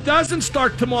Doesn't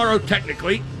start tomorrow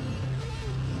technically.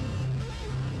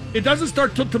 It doesn't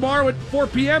start till tomorrow at 4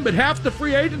 p.m., but half the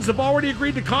free agents have already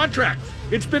agreed to contracts.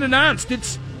 It's been announced.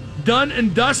 It's done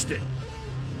and dusted.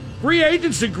 Free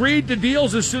agents agreed to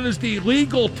deals as soon as the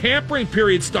legal tampering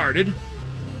period started,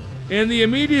 and the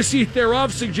immediacy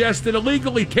thereof suggests that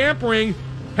illegally tampering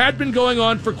had been going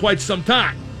on for quite some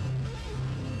time.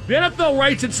 The NFL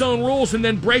writes its own rules and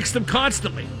then breaks them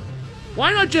constantly.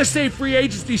 Why not just say free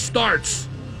agency starts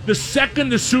the second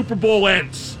the Super Bowl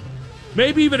ends?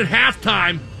 Maybe even at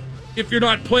halftime if you're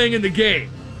not playing in the game.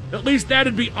 At least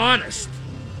that'd be honest.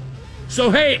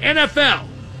 So hey, NFL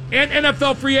and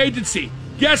NFL free agency,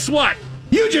 guess what?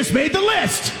 You just made the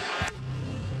list!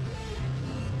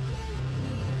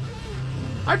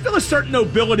 I feel a certain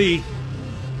nobility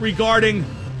regarding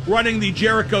running the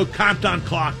Jericho countdown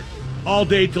clock all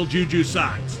day till Juju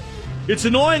signs. It's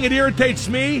annoying, it irritates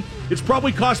me, it's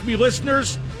probably cost me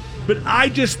listeners, but I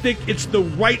just think it's the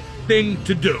right thing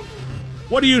to do.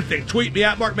 What do you think? Tweet me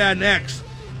at Mark Madden X.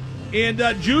 And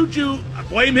Juju, I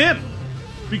blame him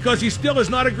because he still has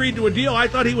not agreed to a deal. I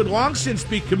thought he would long since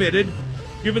be committed,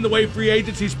 given the way free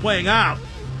agency's playing out.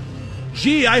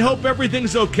 Gee, I hope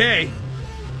everything's okay.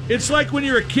 It's like when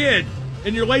you're a kid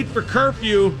and you're late for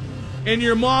curfew and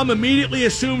your mom immediately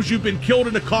assumes you've been killed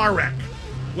in a car wreck.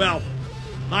 Well,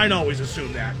 I'd always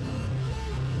assume that.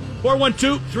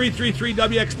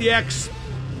 412-333-WXDX.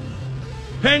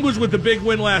 Penguins with the big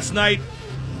win last night.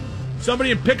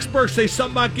 Somebody in Pittsburgh say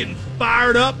something about getting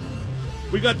fired up.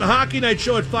 We got the Hockey Night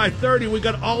Show at 5:30. We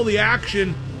got all the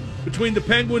action between the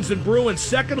Penguins and Bruins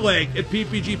second leg at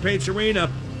PPG Paints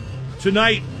Arena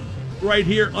tonight right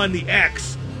here on the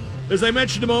X. As I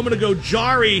mentioned a moment ago,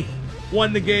 Jari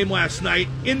won the game last night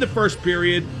in the first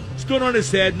period. Stood on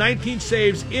his head, 19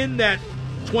 saves in that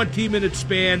 20-minute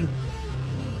span.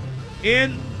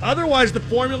 And otherwise, the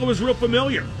formula was real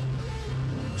familiar.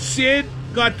 Sid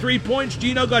got 3 points.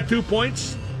 Gino got 2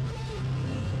 points.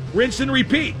 Rinse and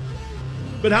repeat.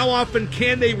 But how often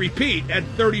can they repeat at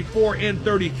 34 and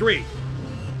 33?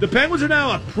 The Penguins are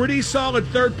now a pretty solid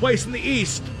third place in the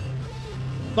East.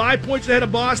 5 points ahead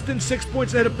of Boston, 6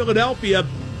 points ahead of Philadelphia.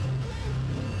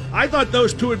 I thought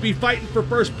those two would be fighting for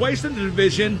first place in the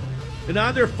division, and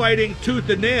now they're fighting tooth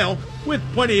and nail, with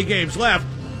plenty of games left,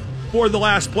 for the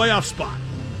last playoff spot.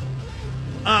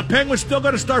 Penguins still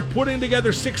got to start putting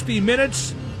together 60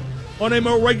 minutes on a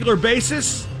more regular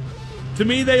basis. To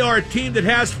me, they are a team that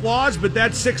has flaws, but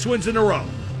that's 6 wins in a row.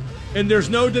 And there's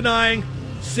no denying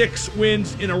 6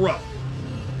 wins in a row.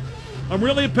 I'm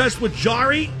really impressed with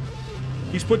Jari.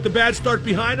 He's put the bad start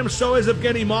behind him, so has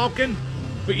Evgeny Malkin.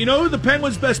 But you know who the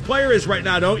Penguins' best player is right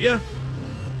now, don't you?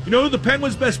 You know who the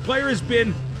Penguins' best player has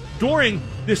been during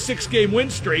this 6-game win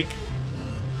streak?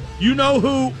 You know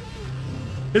who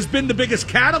has been the biggest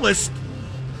catalyst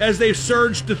as they've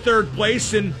surged to third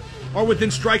place and are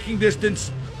within striking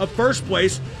distance of first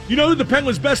place? You know who the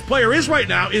Penguins' best player is right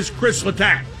now is Chris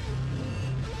Letang.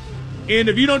 And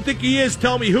if you don't think he is,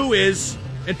 tell me who is,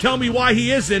 and tell me why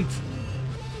he isn't.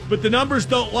 But the numbers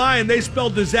don't lie, and they spell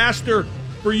disaster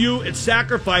for you at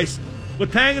Sacrifice.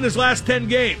 Letang in his last 10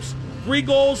 games, 3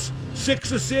 goals,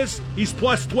 6 assists, he's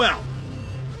plus 12.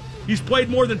 He's played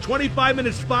more than 25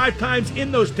 minutes 5 times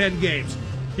in those 10 games.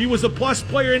 He was a plus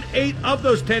player in 8 of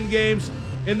those 10 games,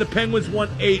 and the Penguins won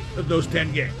 8 of those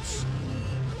 10 games.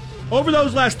 Over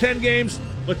those last 10 games,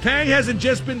 Letang hasn't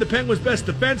just been the Penguins' best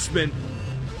defenseman,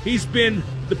 he's been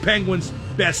the Penguins'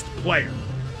 best player.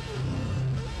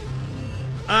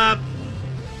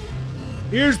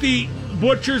 Here's the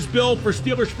butcher's bill for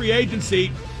Steelers free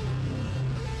agency.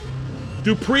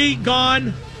 Dupree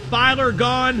gone, Filer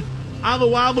gone,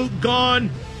 Alualu gone,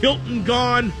 Hilton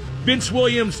gone, Vince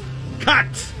Williams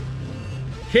cut.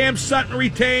 Cam Sutton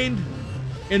retained,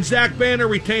 and Zach Banner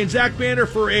retained. Zach Banner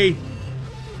for a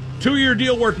 2-year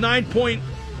deal worth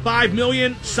 $9.5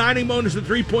 million, signing bonus of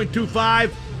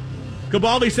 $3.25.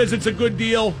 Cabaldi says it's a good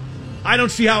deal. I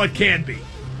don't see how it can be.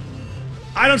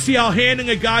 I don't see how handing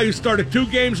a guy who started 2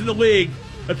 games in the league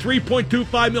a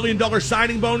 $3.25 million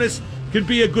signing bonus can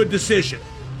be a good decision.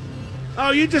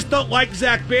 Oh, you just don't like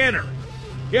Zach Banner.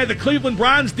 Yeah, the Cleveland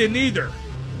Browns didn't either.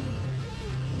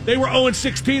 They were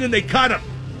 0-16 and they cut him.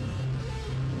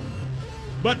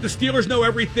 But the Steelers know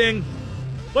everything.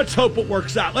 Let's hope it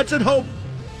works out. Let's hope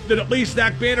that at least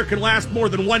Zach Banner can last more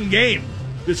than 1 game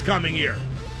this coming year.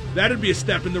 That'd be a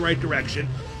step in the right direction.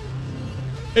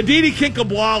 Aditi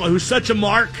Kinkabwala, who's such a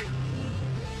mark,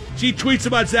 she tweets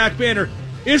about Zach Banner.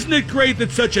 Isn't it great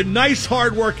that such a nice,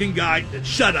 hard-working guy...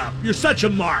 Shut up. You're such a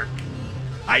mark.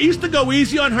 I used to go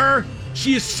easy on her.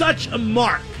 She is such a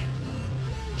mark.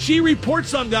 She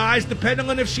reports on guys depending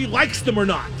on if she likes them or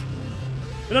not.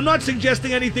 And I'm not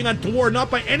suggesting anything untoward, not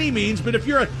by any means, but if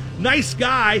you're a nice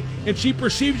guy and she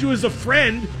perceives you as a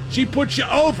friend, she puts you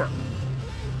over.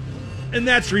 And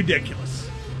that's ridiculous.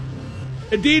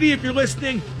 Aditi, if you're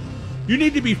listening, you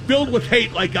need to be filled with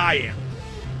hate like I am.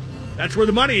 That's where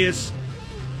the money is.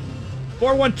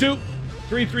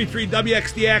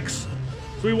 412-333-WXDX. So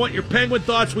we want your Penguin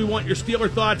thoughts. We want your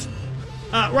Steeler thoughts.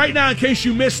 Right now, in case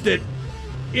you missed it,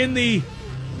 in the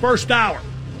first hour,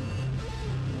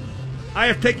 I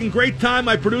have taken great time.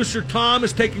 My producer, Tom,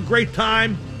 has taken great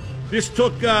time. This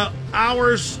took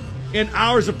hours and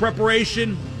hours of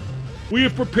preparation. We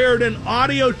have prepared an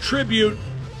audio tribute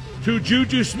to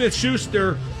Juju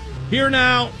Smith-Schuster. Here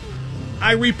now,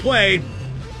 I replay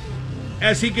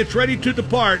as he gets ready to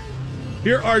depart.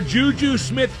 Here are Juju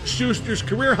Smith-Schuster's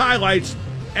career highlights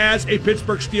as a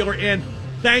Pittsburgh Steeler, and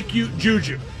thank you,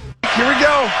 Juju. Here we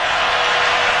go.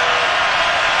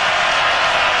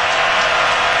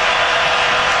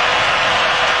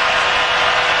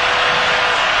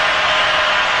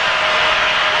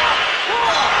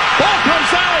 Ball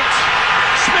comes out.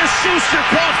 Smith-Schuster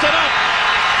coughed it up.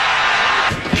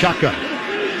 Shotgun.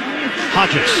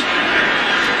 Hodges.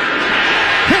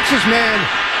 Hits his man.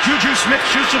 Juju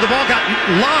Smith-Schuster. The ball got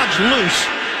lodged loose.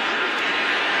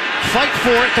 Fight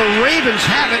for it. The Ravens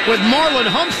have it with Marlon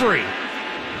Humphrey.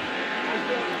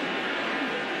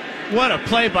 What a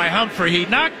play by Humphrey. He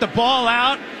knocked the ball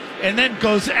out and then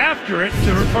goes after it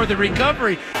for the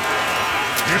recovery.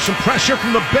 There's some pressure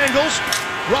from the Bengals.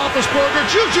 Roethlisberger.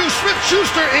 Juju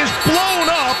Smith-Schuster is blown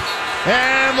up,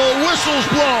 and the whistles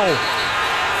blow.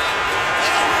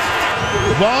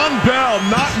 Von Bell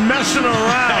not messing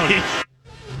around.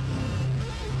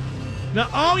 Now,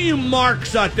 all you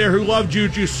marks out there who love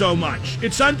Juju so much,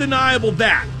 it's undeniable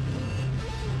that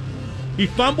he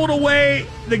fumbled away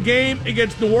the game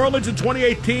against New Orleans in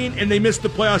 2018, and they missed the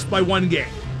playoffs by one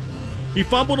game. He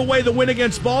fumbled away the win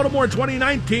against Baltimore in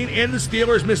 2019, and the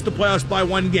Steelers missed the playoffs by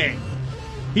one game.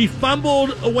 He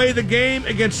fumbled away the game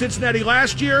against Cincinnati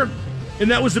last year,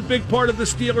 and that was a big part of the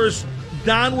Steelers'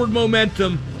 downward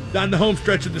momentum down the home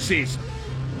stretch of the season.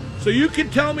 So you can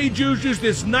tell me Juju's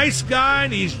this nice guy,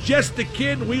 and he's just a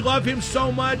kid, and we love him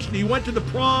so much, and he went to the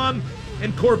prom,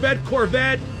 and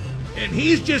Corvette, and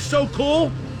he's just so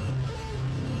cool.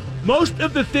 Most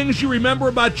of the things you remember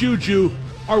about Juju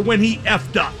are when he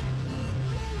effed up.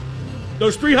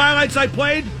 Those three highlights I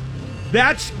played,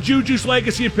 that's Juju's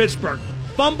legacy in Pittsburgh.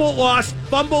 Fumble, loss,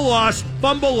 fumble, loss,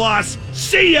 fumble, loss.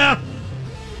 See ya!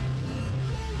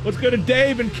 Let's go to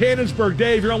Dave in Cannonsburg.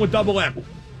 Dave, you're on with Double M.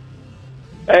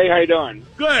 Hey, how you doing?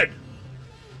 Good.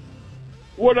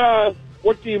 What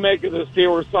do you make of the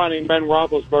Steelers signing Ben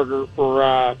Roethlisberger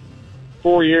for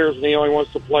 4 years and he only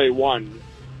wants to play one?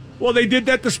 Well, they did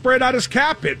that to spread out his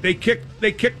cap hit. They kicked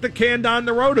the can down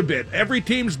the road a bit. Every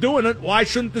team's doing it. Why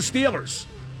shouldn't the Steelers?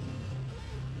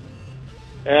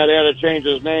 And they had to change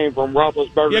his name from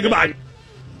Roethlisberger. Yeah, goodbye.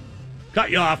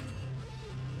 Cut you off.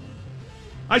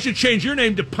 I should change your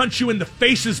name to Punch You in the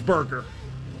Faces Burger.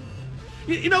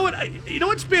 You know what? You know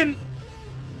what's been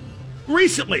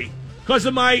recently, because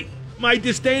of my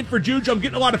disdain for Juju, I'm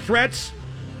getting a lot of threats.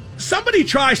 Somebody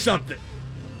try something.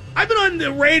 I've been on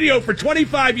the radio for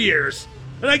 25 years,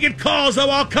 and I get calls, oh,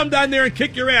 I'll come down there and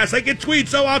kick your ass. I get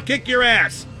tweets, oh, I'll kick your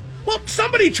ass. Well,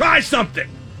 somebody try something.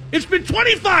 It's been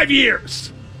 25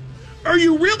 years. Are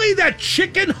you really that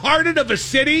chicken-hearted of a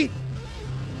city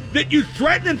that you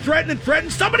threaten and threaten and threaten?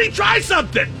 Somebody try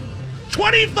something.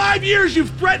 25 years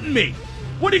you've threatened me.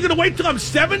 What, are you going to wait till I'm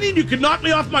 70 and you can knock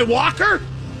me off my walker?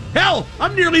 Hell,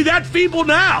 I'm nearly that feeble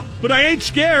now, but I ain't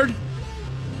scared.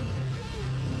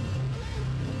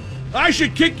 I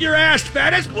should kick your ass,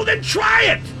 fat ass. Well, then try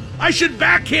it. I should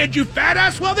backhand you, fat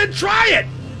ass. Well, then try it.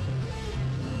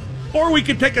 Or we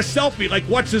could take a selfie like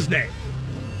what's his name?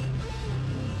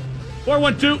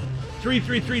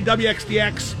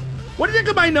 412-333-WXDX. What do you think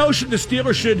of my notion the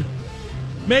Steelers should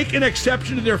make an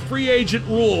exception to their free agent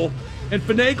rule and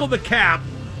finagle the cap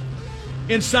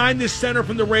and sign this center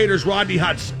from the Raiders, Rodney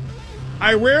Hudson?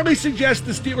 I rarely suggest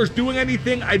the Steelers doing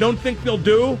anything I don't think they'll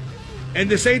do, and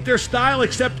this ain't their style,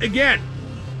 except, again,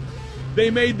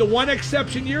 they made the one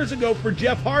exception years ago for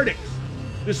Jeff Hardings,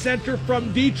 the center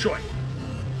from Detroit.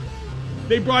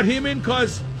 They brought him in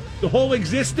because the hole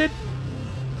existed,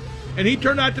 and he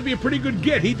turned out to be a pretty good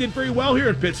get. He did very well here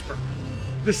in Pittsburgh.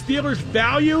 The Steelers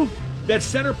value that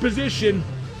center position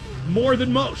more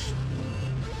than most.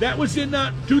 That was in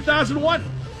 2001.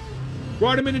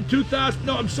 Brought him in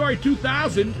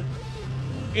 2000.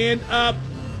 And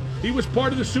he was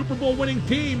part of the Super Bowl winning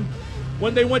team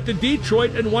when they went to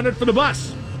Detroit and won it for the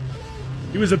bus.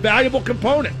 He was a valuable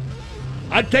component.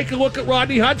 I'd take a look at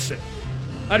Rodney Hudson.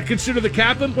 I'd consider the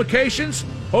cap implications.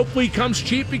 Hopefully he comes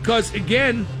cheap because,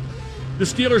 again, the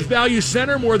Steelers value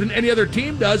center more than any other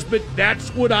team does, but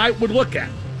that's what I would look at.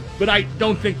 But I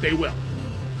don't think they will.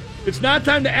 It's now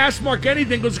time to Ask Mark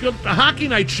Anything. Let's go to the Hockey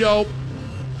Night Show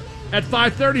at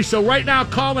 5:30. So right now,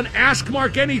 call and Ask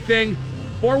Mark Anything,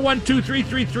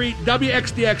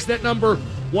 412-333-WXDX. That number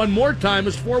one more time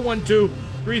is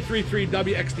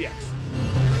 412-333-WXDX.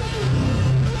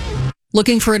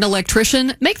 Looking for an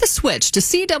electrician? Make the switch to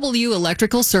CW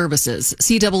Electrical Services.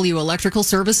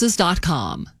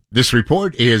 CWElectricalServices.com. This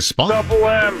report is sponsored. Double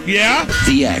M. Yeah?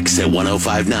 The X at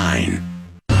 105.9.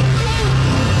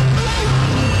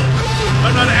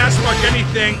 I'm not to Ask Mark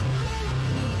Anything.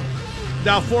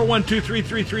 Now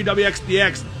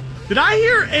 412-333-WXDX. Did I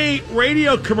hear a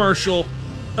radio commercial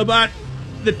about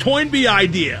the Toynbee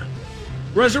idea?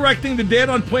 Resurrecting the dead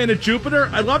on planet Jupiter?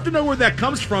 I'd love to know where that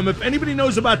comes from. If anybody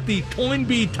knows about the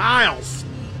Toynbee tiles,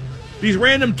 these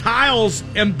random tiles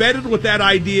embedded with that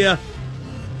idea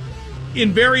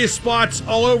in various spots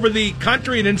all over the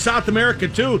country and in South America,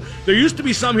 too. There used to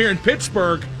be some here in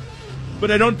Pittsburgh, but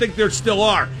I don't think there still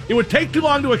are. It would take too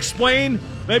long to explain.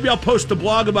 Maybe I'll post a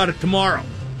blog about it tomorrow.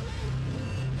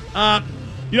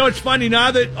 It's funny,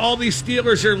 now that all these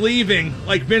Steelers are leaving,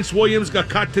 like Vince Williams got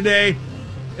cut today,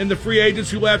 and the free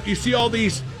agents who left, you see all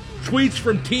these tweets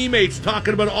from teammates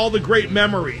talking about all the great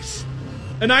memories.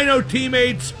 And I know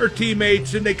teammates are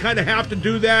teammates, and they kind of have to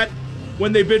do that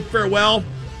when they bid farewell.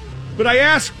 But I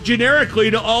asked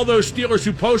generically to all those Steelers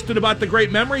who posted about the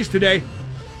great memories today,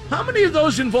 how many of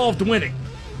those involved winning?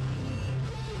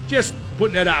 Just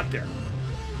putting that out there.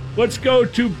 Let's go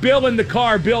to Bill in the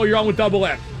car. Bill, you're on with Double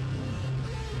M.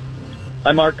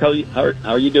 Hi, Mark. How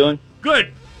are you doing?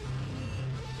 Good.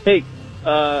 Hey,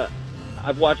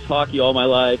 I've watched hockey all my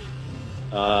life.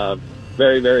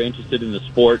 Very, very interested in the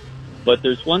sport. But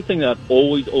there's one thing that I've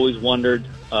always wondered.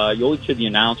 You always hear the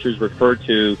announcers refer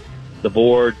to the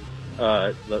board,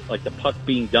 like the puck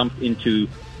being dumped into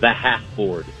the half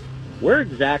board. Where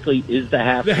exactly is the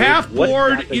half board? The half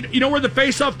board, exactly? you know where the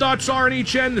face-off dots are on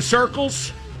each end, the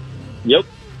circles? Yep.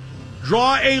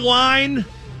 Draw a line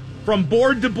from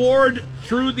board to board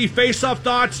through the face-off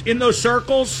dots in those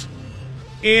circles,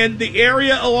 and the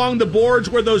area along the boards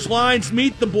where those lines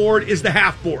meet the board is the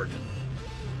half board.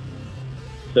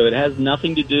 So it has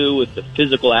nothing to do with the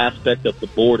physical aspect of the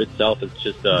board itself. It's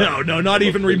just No, not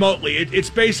even remotely. It's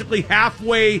basically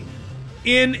halfway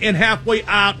in and halfway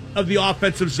out of the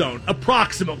offensive zone,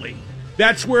 approximately.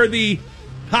 That's where the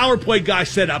power play guy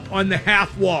set up, on the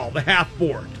half wall, the half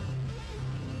board.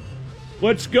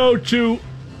 Let's go to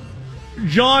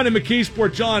John in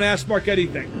McKeesport. John, Ask Mark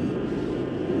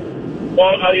Anything.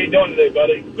 Well, how you doing today,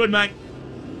 buddy? Good, Mike.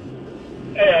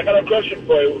 Hey, I got a question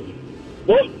for you.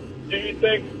 What do you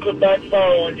think could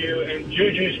backfire on you and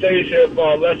Juju stays here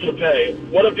for lesser pay?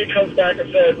 What if he comes back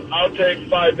and says, I'll take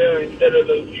 $5 million instead of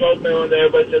the $12 million that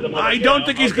everybody says I'm going to I don't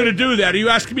think he's going to do that. Are you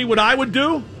asking me what I would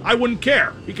do? I wouldn't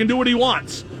care. He can do what he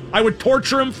wants. I would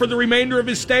torture him for the remainder of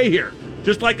his stay here,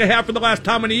 just like I have for the last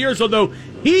how many years, although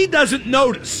he doesn't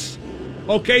notice.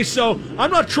 Okay, so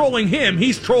I'm not trolling him.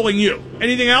 He's trolling you.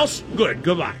 Anything else? Good.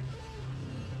 Goodbye.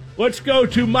 Let's go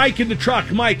to Mike in the truck.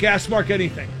 Mike, Ask Mark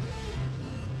Anything.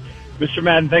 Mr.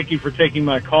 Madden, thank you for taking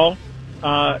my call.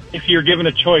 If you're given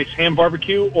a choice, ham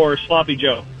barbecue or sloppy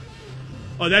Joe?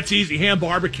 Oh, that's easy. Ham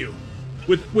barbecue.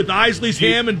 With Isley's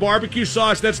ham and barbecue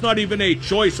sauce, that's not even a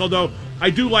choice, although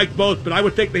I do like both, but I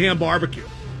would take the ham barbecue.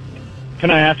 Can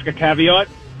I ask a caveat?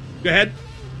 Go ahead.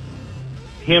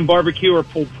 Ham barbecue or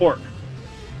pulled pork?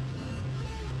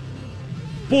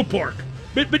 Pulled pork.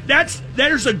 But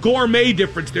there's a gourmet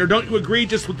difference there. Don't you agree,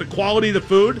 just with the quality of the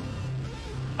food?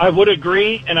 I would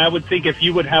agree, and I would think if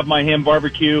you would have my ham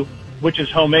barbecue, which is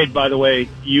homemade, by the way,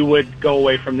 you would go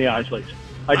away from the Isleys.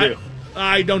 I do.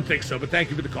 I don't think so, but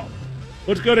thank you for the call.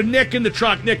 Let's go to Nick in the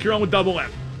truck. Nick, you're on with Double M.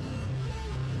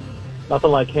 Nothing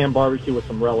like ham barbecue with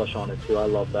some relish on it, too. I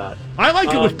love that. I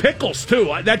like it with pickles,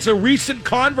 too. That's a recent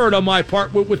convert on my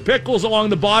part, with pickles along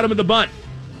the bottom of the bun.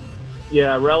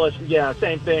 Yeah, relish. Yeah,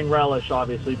 same thing, relish,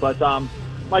 obviously. But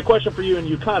my question for you, and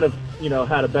you kind of,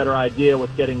 had a better idea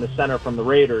with getting the center from the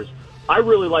Raiders. I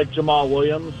really like Jamal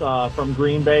Williams from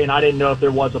Green Bay, and I didn't know if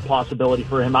there was a possibility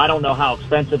for him. I don't know how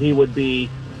expensive he would be,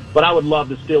 but I would love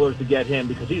the Steelers to get him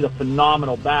because he's a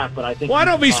phenomenal back. But I think I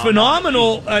don't know if he's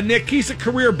phenomenal, Nick. He's a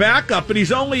career backup, but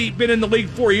he's only been in the league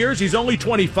 4 years. He's only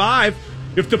 25.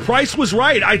 If the price was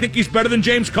right, I think he's better than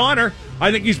James Conner.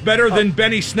 I think he's better than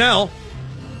Benny Snell.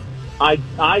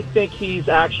 I think he's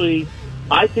actually.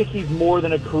 I think he's more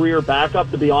than a career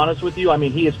backup, to be honest with you. I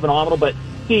mean, he is phenomenal, but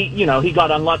he got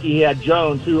unlucky. He had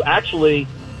Jones, who actually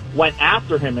went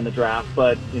after him in the draft.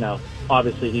 But,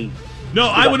 obviously No,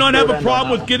 I would not have a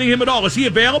problem with getting him at all. Is he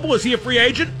available? Is he a free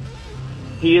agent?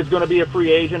 He is going to be a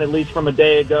free agent, at least from a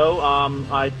day ago.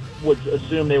 I would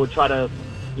assume they would try to,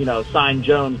 sign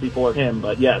Jones before him.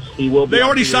 But yes, he will be. They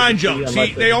already signed Jones.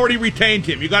 They already retained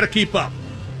him. You got to keep up.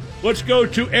 Let's go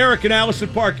to Eric in Allison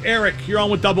Park. Eric, you're on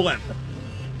with Double M.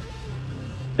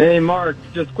 Hey, Mark,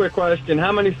 just a quick question.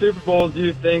 How many Super Bowls do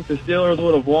you think the Steelers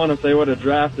would have won if they would have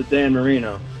drafted Dan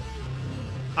Marino?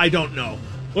 I don't know.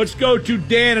 Let's go to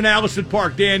Dan in Allison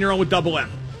Park. Dan, you're on with Double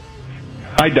M.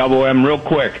 Hi, Double M. Real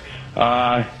quick.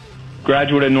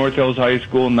 Graduate of North Hills High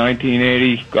School in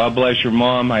 1980. God bless your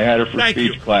mom. I had her for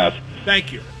speech class.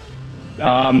 Thank you.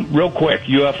 Real quick,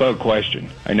 UFO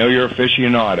question. I know you're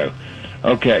aficionado.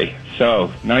 Okay,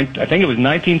 so I think it was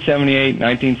 1978,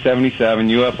 1977,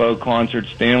 UFO concert,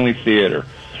 Stanley Theater.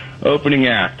 Opening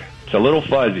act. It's a little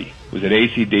fuzzy. Was it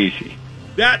AC/DC?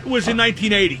 That was in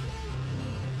 1980.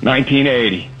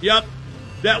 1980. Yep.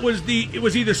 It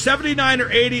was either 79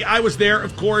 or 80. I was there,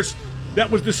 of course. That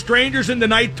was the Strangers in the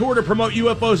Night tour to promote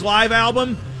UFO's live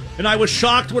album. And I was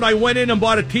shocked when I went in and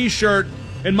bought a T-shirt,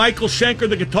 and Michael Schenker,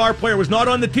 the guitar player, was not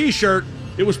on the T-shirt.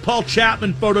 It was Paul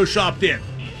Chapman photoshopped in.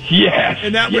 Yes.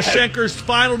 And that was Schenker's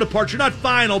final departure. Not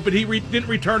final, but he didn't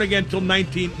return again until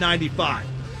 1995.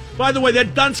 By the way,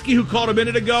 that Dunsky who called a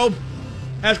minute ago,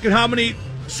 asking how many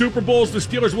Super Bowls the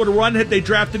Steelers would have run had they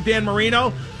drafted Dan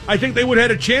Marino, I think they would have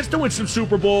had a chance to win some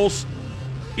Super Bowls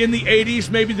in the 80s,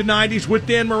 maybe the 90s with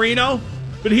Dan Marino,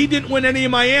 but he didn't win any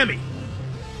in Miami.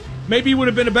 Maybe he would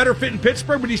have been a better fit in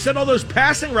Pittsburgh, but he set all those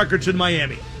passing records in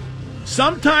Miami.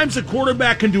 Sometimes a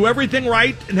quarterback can do everything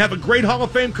right and have a great Hall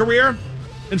of Fame career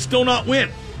and still not win.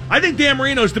 I think Dan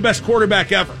Marino is the best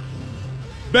quarterback ever.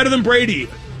 Better than Brady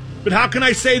even. But how can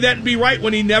I say that and be right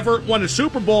when he never won a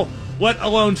Super Bowl, let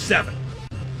alone 7?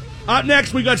 Up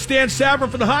next, we got Stan Savran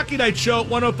for the Hockey Night Show at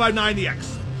 105.9 The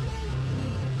X.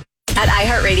 At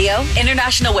iHeartRadio,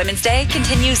 International Women's Day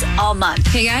continues all month.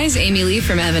 Hey guys, Amy Lee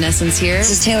from Evanescence here. This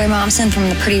is Taylor Momsen from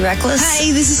The Pretty Reckless.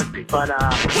 Hi, this is... Wait,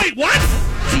 what?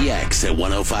 The X at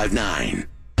 105.9.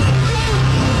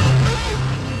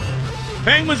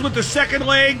 Penguins with the second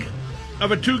leg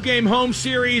of a 2-game home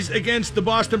series against the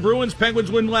Boston Bruins.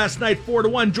 Penguins win last night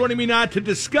 4-1. Joining me now to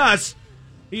discuss,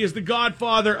 he is the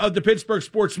godfather of the Pittsburgh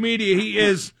sports media. He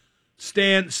is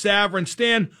Stan Savran.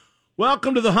 Stan,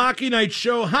 welcome to the Hockey Night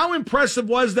Show. How impressive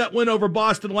was that win over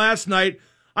Boston last night?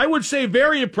 I would say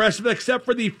very impressive, except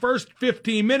for the first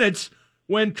 15 minutes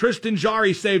when Tristan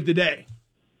Jarry saved the day.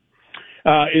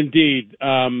 Indeed.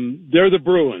 They're the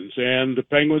Bruins, and the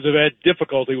Penguins have had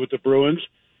difficulty with the Bruins,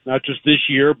 not just this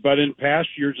year, but in past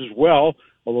years as well,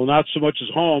 although not so much as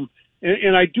home.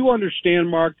 And I do understand,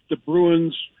 Mark, the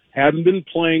Bruins haven't been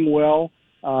playing well.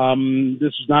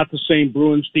 This is not the same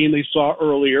Bruins team they saw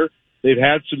earlier. They've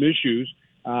had some issues.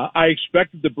 I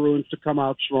expected the Bruins to come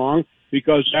out strong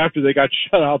because after they got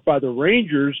shut out by the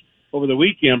Rangers over the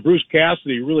weekend, Bruce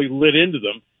Cassidy really lit into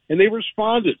them, and they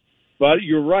responded. But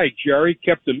you're right, Jarry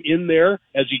kept them in there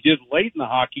as he did late in the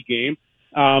hockey game.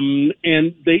 And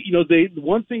the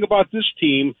one thing about this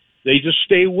team, they just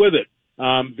stay with it.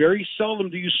 Very seldom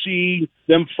do you see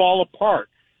them fall apart.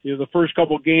 The first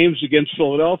couple of games against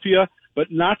Philadelphia,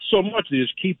 but not so much. They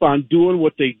just keep on doing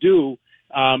what they do.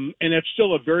 And it's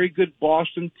still a very good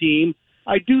Boston team.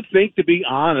 I do think, to be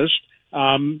honest,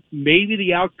 maybe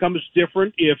the outcome is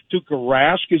different if Tuukka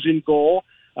Rask is in goal.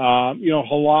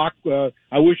 Halak,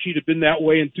 I wish he'd have been that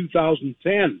way in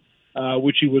 2010,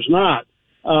 which he was not.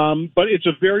 But it's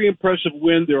a very impressive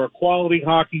win. They're a quality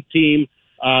hockey team.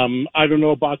 I don't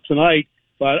know about tonight,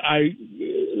 but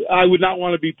I would not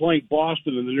want to be playing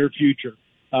Boston in the near future.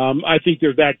 I think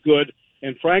they're that good.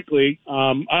 And frankly,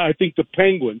 I think the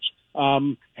Penguins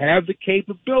have the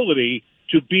capability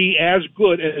to be as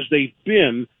good as they've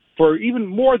been for even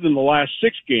more than the last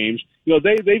 6 games.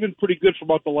 They've been pretty good for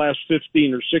about the last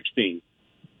 15 or 16.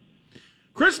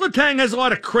 Chris Letang has a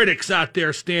lot of critics out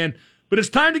there, Stan, but it's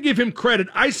time to give him credit.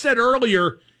 I said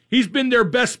earlier he's been their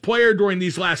best player during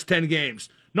these last 10 games.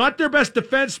 Not their best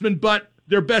defenseman, but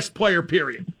their best player,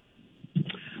 period.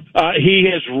 He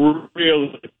has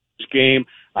really this game.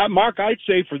 Mark, I'd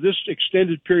say for this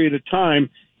extended period of time,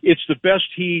 it's the best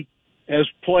he has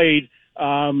played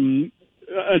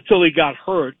until he got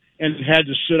hurt and had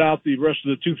to sit out the rest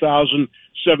of the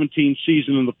 2017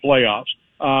 season in the playoffs.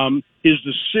 His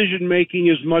decision making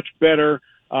is much better.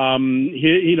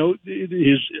 The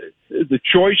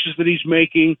choices that he's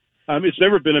making. It's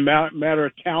never been a matter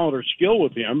of talent or skill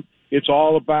with him. It's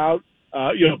all about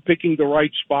picking the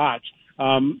right spots.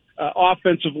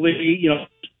 Offensively,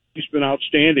 he's been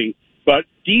outstanding, but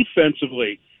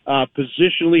defensively,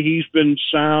 positionally, he's been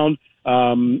sound.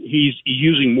 He's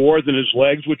using more than his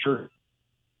legs, which are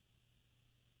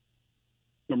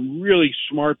some really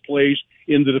smart plays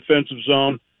in the defensive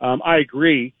zone. I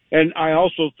agree. And I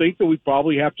also think that we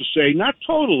probably have to say, not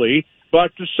totally,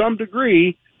 but to some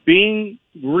degree, being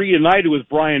reunited with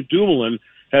Brian Dumoulin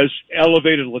has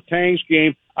elevated Letang's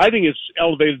game. I think it's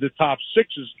elevated the top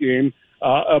six's game,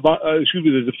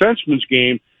 the defenseman's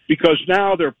game, because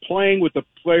now they're playing with the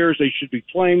players they should be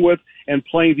playing with and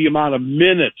playing the amount of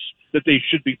minutes that they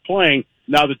should be playing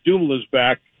now that Dumoulin's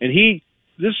back. And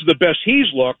this is the best he's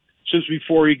looked since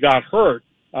before he got hurt,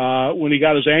 when he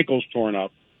got his ankles torn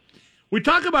up. We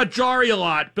talk about Jari a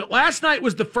lot, but last night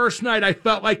was the first night I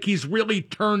felt like he's really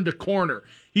turned a corner.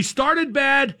 He started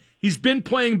bad. He's been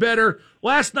playing better.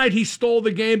 Last night he stole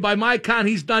the game. By my count,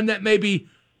 he's done that maybe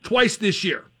twice this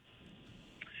year.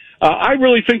 I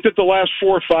really think that the last 4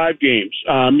 or 5 games,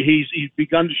 he's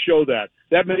begun to show that.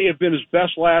 That may have been his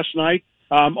best last night,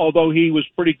 although he was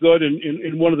pretty good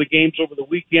in one of the games over the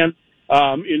weekend,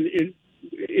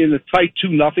 in a tight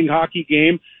 2-0 hockey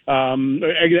game.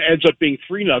 It ends up being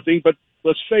 3-0, but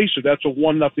let's face it, that's a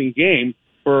 1-0 game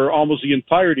for almost the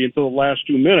entirety until the last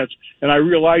 2 minutes. And I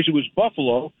realize it was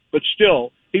Buffalo, but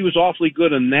still, he was awfully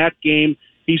good in that game.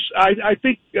 I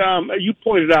think you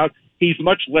pointed out, he's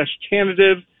much less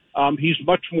tentative. He's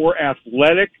much more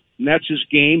athletic, and that's his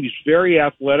game. He's very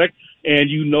athletic, and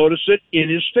you notice it in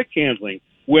his stick handling.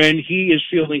 When he is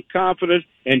feeling confident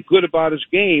and good about his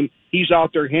game, he's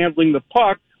out there handling the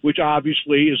puck, which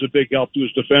obviously is a big help to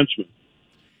his defenseman.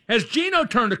 Has Gino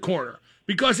turned a corner?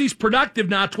 Because he's productive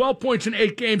now, 12 points in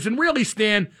 8 games, and really,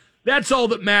 Stan, that's all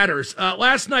that matters.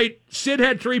 Last night, Sid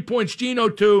had 3 points, Gino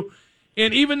 2,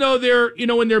 and even though they're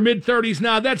in their mid-30s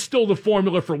now, that's still the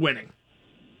formula for winning.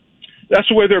 That's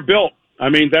the way they're built. I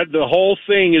mean, the whole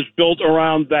thing is built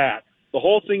around that. The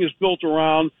whole thing is built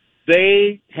around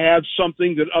they have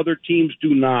something that other teams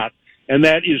do not, and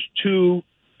that is 2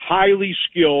 highly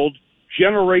skilled,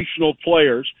 generational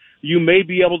players. You may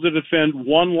be able to defend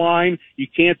one line. You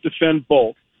can't defend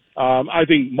both. I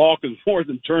think Malkin more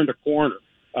than turned a corner.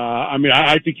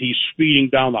 I think he's speeding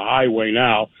down the highway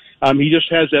now. He just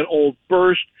has that old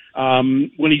burst.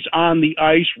 When he's on the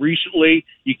ice recently,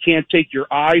 you can't take your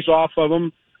eyes off of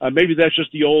him. Maybe that's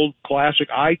just the old classic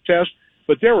eye test.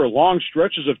 But there were long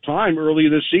stretches of time early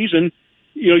this season.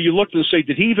 You looked and say,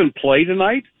 did he even play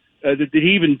tonight? Did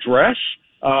he even dress?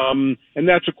 And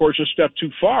that's, of course, a step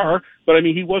too far. But,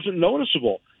 he wasn't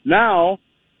noticeable. Now,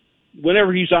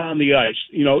 whenever he's on the ice,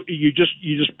 you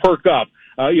just perk up.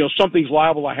 Something's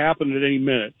liable to happen at any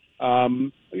minute.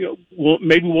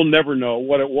 Maybe we'll never know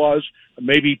what it was.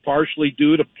 Maybe partially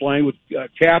due to playing with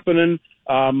Kapanen.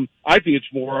 I think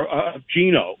it's more of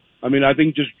Gino. I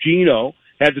think just Gino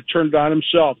had to turn it on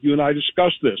himself. You and I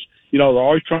discussed this. They're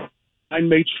always trying to find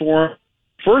mates for him.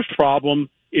 First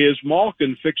problem is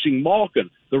Malkin fixing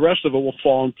Malkin. The rest of it will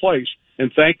fall in place.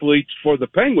 And thankfully for the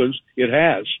Penguins, it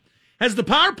has. Has the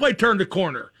power play turned a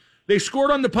corner? They scored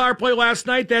on the power play last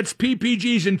night. That's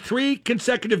PPGs in 3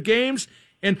 consecutive games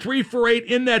and 3 for 8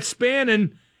 in that span.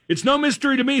 And it's no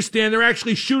mystery to me, Stan, they're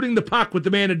actually shooting the puck with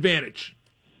the man advantage.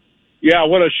 Yeah,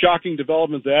 what a shocking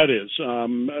development that is.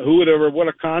 What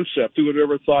a concept. Who would have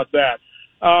ever thought that?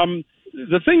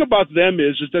 The thing about them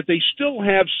is that they still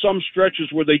have some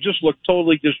stretches where they just look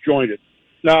totally disjointed.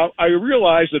 Now, I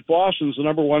realize that Boston's the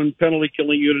number 1 penalty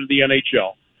killing unit in the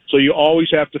NHL, so you always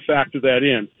have to factor that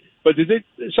in. But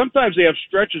sometimes they have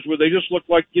stretches where they just look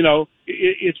like,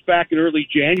 it's back in early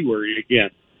January again.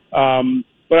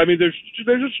 But there's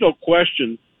just no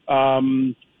question.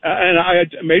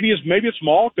 Maybe it's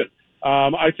Malkin.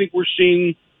 I think we're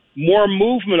seeing more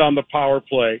movement on the power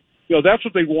play. That's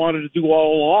what they wanted to do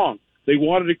all along. They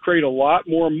wanted to create a lot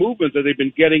more movement than they've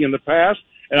been getting in the past,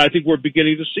 and I think we're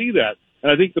beginning to see that.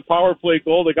 And I think the power play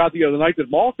goal they got the other night that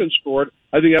Malkin scored,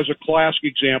 I think that's a classic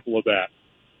example of that.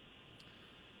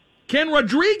 Can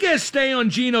Rodriguez stay on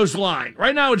Gino's line?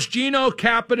 Right now it's Gino,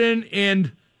 Kapanen,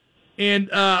 and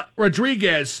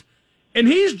Rodriguez, and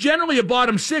he's generally a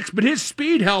bottom 6, but his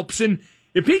speed helps, and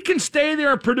if he can stay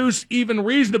there and produce even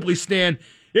reasonably, Stan,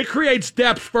 it creates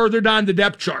depth further down the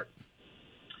depth chart.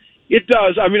 It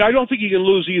does. I don't think you can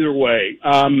lose either way.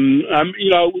 I don't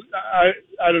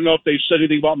know if they've said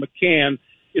anything about McCann.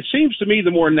 It seems to me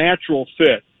the more natural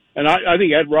fit, and I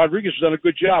think Ed Rodriguez has done a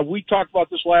good job. We talked about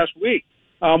this last week.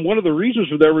 One of the reasons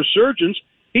for their resurgence,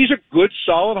 he's a good,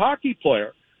 solid hockey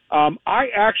player. I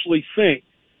actually think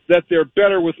that they're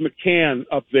better with McCann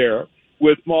up there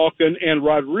with Malkin and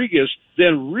Rodriguez,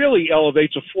 then really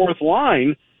elevates a fourth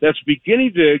line that's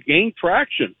beginning to gain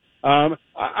traction.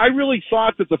 I really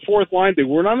thought that the fourth line, they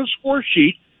weren't on the score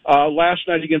sheet last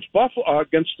night against Boston,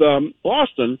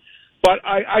 But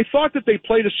I thought that they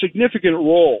played a significant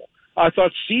role. I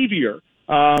thought Sevier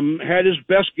had his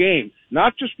best game,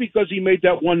 not just because he made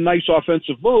that one nice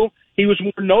offensive move. He was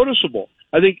more noticeable.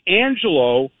 I think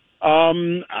Angelo,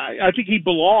 I think he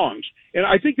belongs. And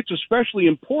I think it's especially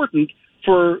important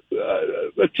for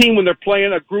a team when they're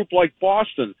playing a group like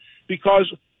Boston,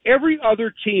 because every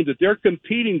other team that they're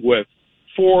competing with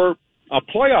for a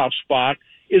playoff spot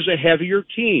is a heavier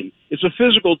team. It's a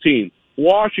physical team.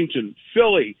 Washington,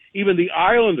 Philly, even the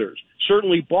Islanders,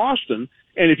 certainly Boston.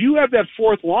 And if you have that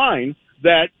fourth line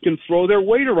that can throw their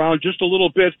weight around just a little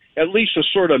bit, at least to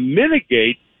sort of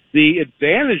mitigate the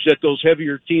advantage that those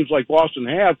heavier teams like Boston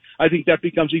have, I think that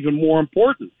becomes even more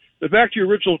important. But back to your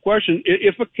original question,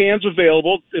 if McCann's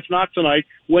available, if not tonight,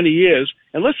 when he is,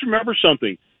 and let's remember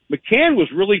something, McCann was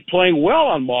really playing well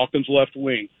on Malkin's left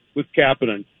wing with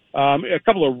Kapanen. A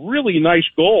couple of really nice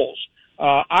goals.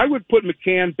 I would put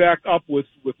McCann back up with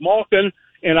Malkin,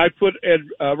 and I put Ed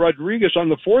Rodriguez on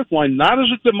the fourth line, not as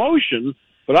a demotion,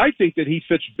 but I think that he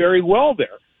fits very well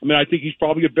there. I mean, I think he's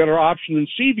probably a better option than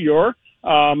Sevier.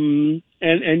 And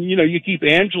you know, you keep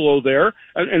Angelo there,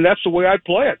 and that's the way I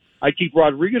play it. I keep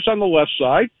Rodriguez on the left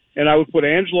side, and I would put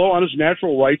Angelo on his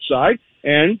natural right side,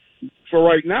 and for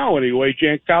right now anyway,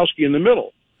 Jankowski in the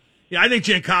middle. Yeah, I think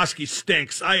Jankowski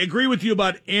stinks. I agree with you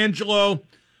about Angelo.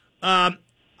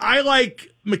 I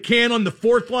like McCann on the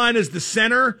fourth line as the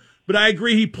center, but I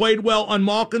agree he played well on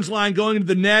Malkin's line going into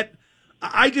the net.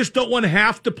 I just don't want to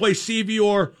have to play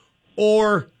Sevier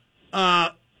or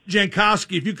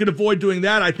Jankowski. If you can avoid doing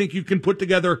that, I think you can put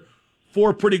together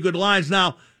four pretty good lines.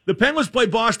 Now, the Penguins play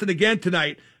Boston again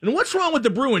tonight. And what's wrong with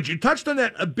the Bruins? You touched on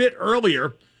that a bit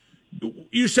earlier.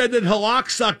 You said that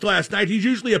Halak sucked last night. He's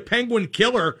usually a Penguin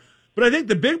killer. But I think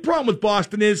the big problem with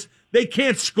Boston is they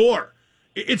can't score.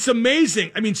 It's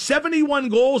amazing. I mean, 71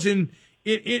 goals in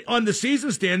on the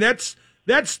season, Stan. That's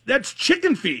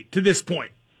chicken feed to this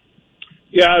point.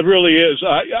 Yeah, it really is.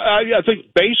 I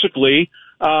think basically,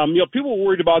 people were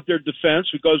worried about their defense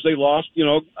because they lost,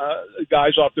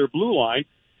 guys off their blue line.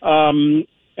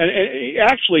 And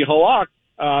actually, Halak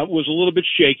was a little bit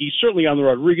shaky, certainly on the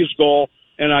Rodriguez goal.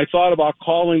 And I thought about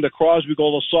calling the Crosby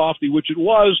goal a softie, which it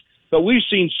was, but we've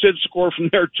seen Sid score from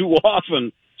there too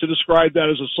often to describe that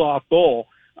as a soft goal.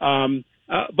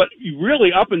 But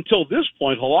really, up until this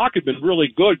point, Halak had been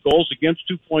really good. Goals against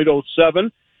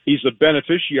 2.07. He's the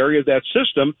beneficiary of that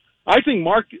system. I think,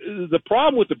 Mark, the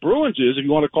problem with the Bruins is, if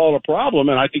you want to call it a problem,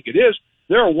 and I think it is,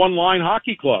 they're a one-line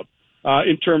hockey club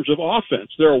in terms of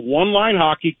offense. They're a one-line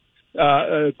hockey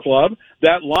club.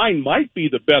 That line might be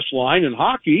the best line in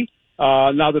hockey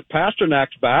now that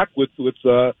Pasternak's back with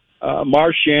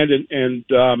Marchand and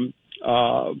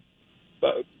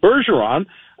Bergeron,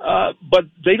 but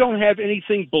they don't have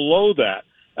anything below that.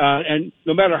 And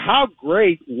no matter how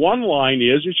great one line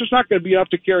is, it's just not going to be enough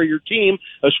to carry your team,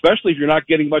 especially if you're not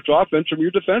getting much offense from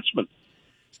your defensemen.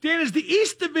 Stan, is the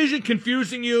East Division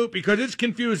confusing you? Because it's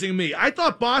confusing me. I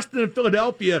thought Boston and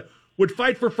Philadelphia would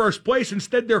fight for first place.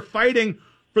 Instead, they're fighting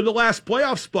for the last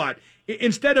playoff spot.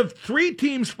 Instead of three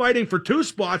teams fighting for two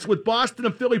spots with Boston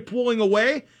and Philly pulling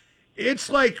away, it's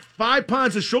like 5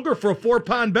 pounds of sugar for a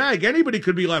 4-pound bag. Anybody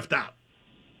could be left out.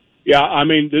 Yeah, I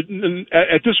mean,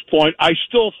 at this point, I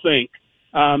still think,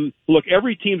 look,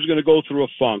 every team's going to go through a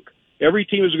funk. Every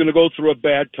team is going to go through a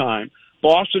bad time.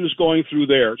 Boston is going through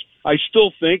theirs. I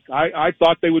still think, I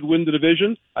thought they would win the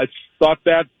division. I thought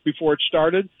that before it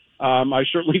started. I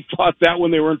certainly thought that when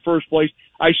they were in first place.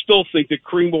 I still think that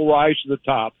cream will rise to the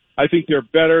top. I think they're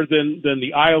better than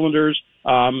the Islanders.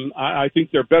 I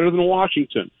think they're better than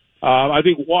Washington. I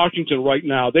think Washington right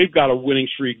now, they've got a winning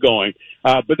streak going.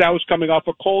 But that was coming off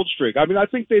a cold streak. I mean, I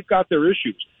think they've got their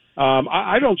issues.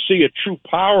 I don't see a true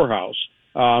powerhouse.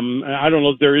 And I don't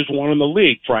know if there is one in the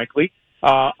league, frankly.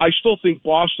 I still think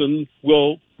Boston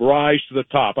will rise to the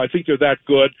top. I think they're that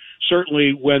good,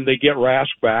 certainly when they get Rask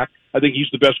back. I think he's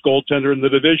the best goaltender in the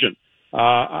division.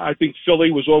 I think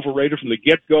Philly was overrated from the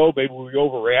get-go. Maybe we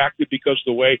overreacted because of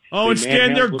the way... Oh, and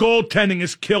Stan, their goaltending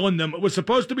is killing them. It was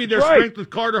supposed to be their strength with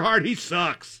Carter Hart. He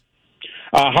sucks.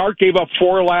 Hart gave up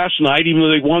 4 last night, even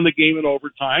though they won the game in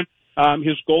overtime.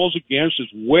 His goals against is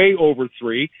way over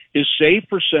 3. His save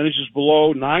percentage is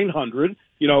below 900,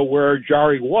 where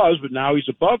Jari was, but now he's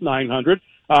above 900.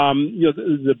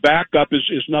 The backup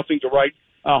is nothing to write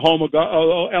home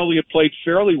about. Elliott played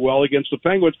fairly well against the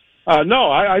Penguins.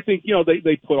 I think,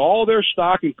 they put all their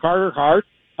stock in Carter Hart.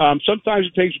 Sometimes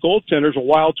it takes goaltenders a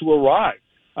while to arrive.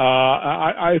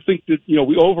 I think that,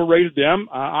 we overrated them.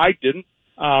 I didn't.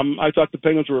 I thought the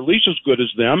Penguins were at least as good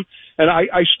as them. And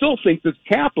I still think that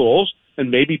Capitals, and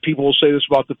maybe people will say this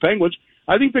about the Penguins,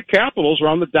 I think the Capitals are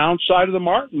on the downside of the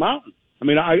mountain. I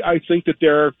mean, I think that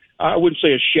they're, I wouldn't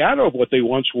say a shadow of what they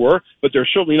once were, but they're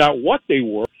certainly not what they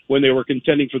were when they were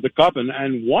contending for the Cup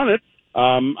and won it.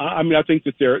 I mean, I think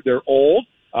that they're old.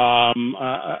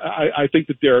 I think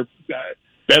that their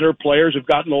better players have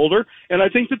gotten older, and I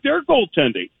think that their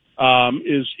goaltending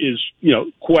is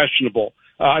questionable.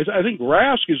 I think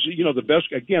Rask is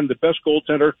the best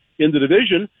goaltender in the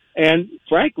division, and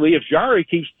frankly, if Jarry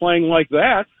keeps playing like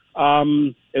that,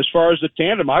 as far as the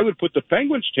tandem, I would put the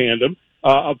Penguins tandem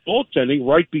of goaltending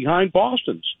right behind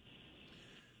Boston's.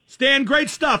 Stan, great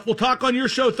stuff. We'll talk on your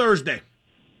show Thursday.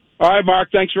 All right,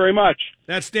 Mark. Thanks very much.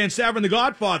 That's Stan Savran, the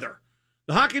Godfather.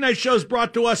 The Hockey Night Show is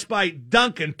brought to us by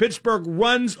Dunkin'. Pittsburgh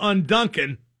runs on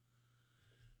Dunkin'.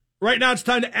 Right now it's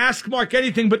time to ask Mark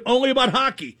anything, but only about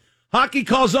hockey. Hockey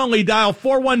calls only. Dial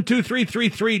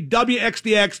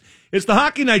 412-333-WXDX. It's the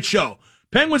Hockey Night Show.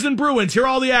 Penguins and Bruins. Hear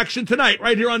all the action tonight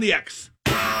right here on the X.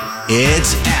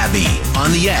 It's Abby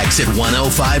on the X at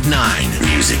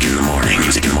 105.9. Music in the morning.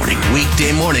 Music in the morning.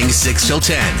 Weekday morning, 6 till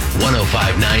 10.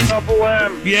 105.9. Double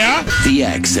M. Yeah? The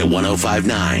X at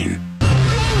 105.9.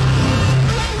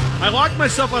 I locked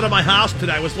myself out of my house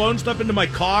today. I was loading stuff into my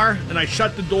car, and I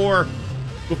shut the door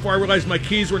before I realized my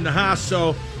keys were in the house.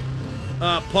 So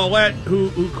Paulette,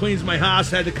 who cleans my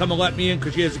house, had to come and let me in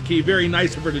because she has a key. Very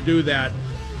nice of her to do that.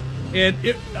 And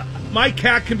my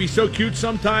cat can be so cute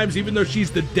sometimes, even though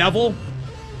she's the devil.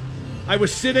 I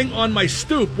was sitting on my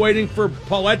stoop waiting for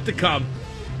Paulette to come,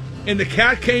 and the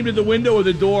cat came to the window of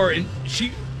the door, and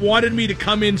she wanted me to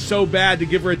come in so bad to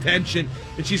give her attention,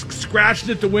 and she's scratching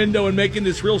at the window and making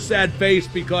this real sad face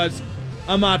because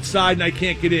I'm outside and I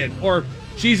can't get in. Or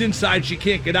she's inside, she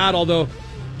can't get out, although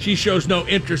she shows no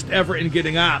interest ever in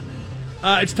getting out.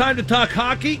 It's time to talk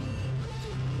hockey.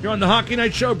 You're on the Hockey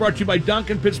Night Show, brought to you by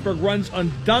Dunkin'. Pittsburgh runs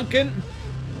on Dunkin'.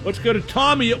 Let's go to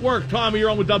Tommy at work. Tommy, you're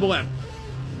on with Double M.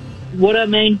 What up,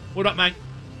 man? What up, man?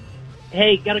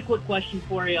 Hey, got a quick question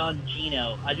for you on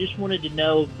Gino. I just wanted to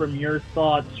know from your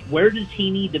thoughts, where does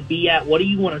he need to be at? What do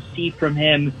you want to see from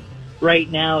him right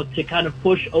now to kind of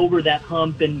push over that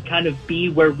hump and kind of be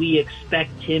where we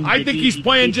expect him to be? I think he's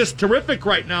playing just terrific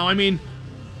right now. I mean,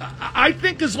 I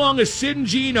think as long as Sid and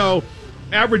Gino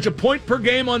average a point per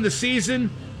game on the season,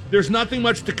 there's nothing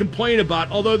much to complain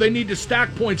about, although they need to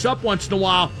stack points up once in a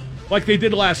while like they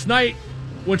did last night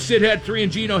when Sid had 3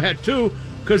 and Gino had 2,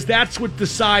 because that's what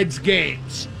decides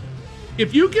games.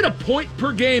 If you get a point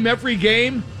per game every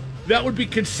game, that would be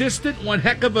consistent, one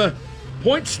heck of a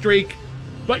point streak,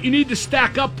 but you need to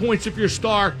stack up points if you're a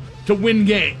star to win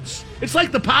games. It's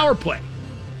like the power play.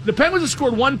 The Penguins have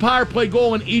scored 1 power play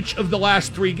goal in each of the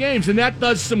last 3 games, and that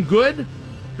does some good.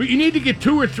 But you need to get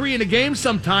 2 or 3 in a game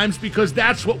sometimes because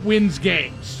that's what wins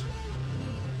games.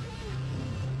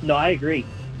 No, I agree.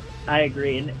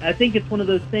 And I think it's one of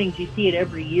those things, you see it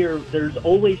every year. There's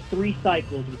always 3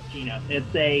 cycles with Gino.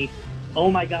 It's oh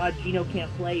my God, Gino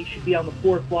can't play. He should be on the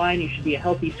 4th line. He should be a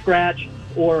healthy scratch.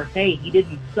 Or, hey, he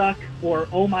didn't suck. Or,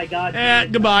 oh my God.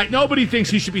 Goodbye. Nobody thinks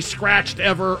he should be scratched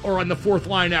ever or on the 4th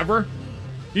line ever.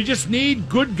 You just need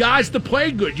good guys to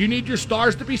play good. You need your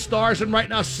stars to be stars, and right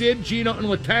now Sid, Gino, and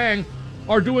Letang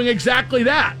are doing exactly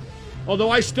that.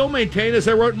 Although I still maintain, as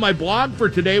I wrote in my blog for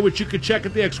today, which you can check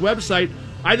at the X website,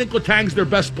 I think Letang's their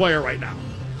best player right now.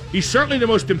 He's certainly the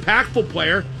most impactful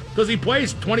player because he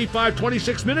plays 25,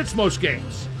 26 minutes most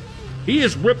games. He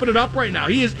is ripping it up right now.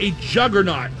 He is a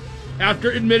juggernaut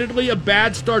after admittedly a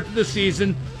bad start to the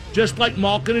season, just like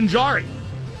Malkin and Jarry.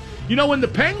 You know, when the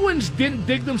Penguins didn't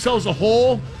dig themselves a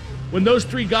hole, when those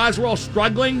 3 guys were all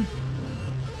struggling,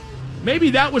 maybe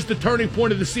that was the turning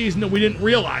point of the season that we didn't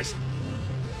realize.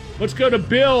 Let's go to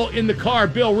Bill in the car.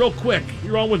 Bill, real quick.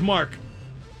 You're on with Mark.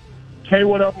 Hey,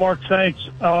 what up, Mark? Thanks.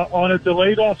 On a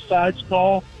delayed offsides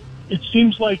call, it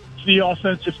seems like the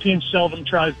offensive team seldom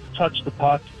tries to touch the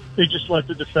puck. They just let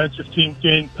the defensive team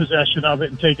gain possession of it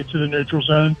and take it to the neutral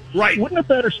zone. Right. Wouldn't a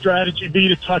better strategy be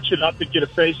to touch it up and get a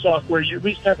face-off where you at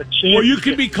least have a chance? Or you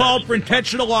can be called for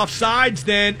intentional offsides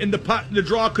then, and the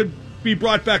draw could be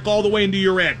brought back all the way into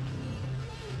your end.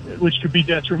 Which could be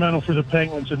detrimental for the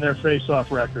Penguins and their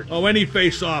face-off record. Oh, any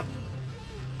face-off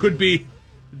could be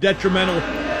detrimental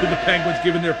to the Penguins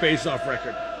given their face-off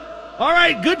record. All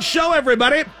right, good show,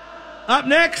 everybody. Up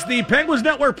next, the Penguins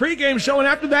Network pregame show, and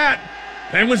after that,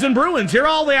 Penguins and Bruins. Hear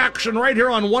all the action right here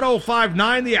on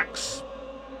 105.9 The X.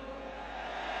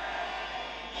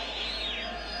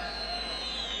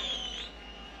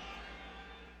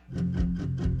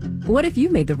 What if you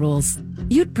made the rules?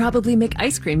 You'd probably make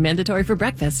ice cream mandatory for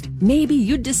breakfast. Maybe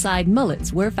you'd decide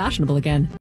mullets were fashionable again.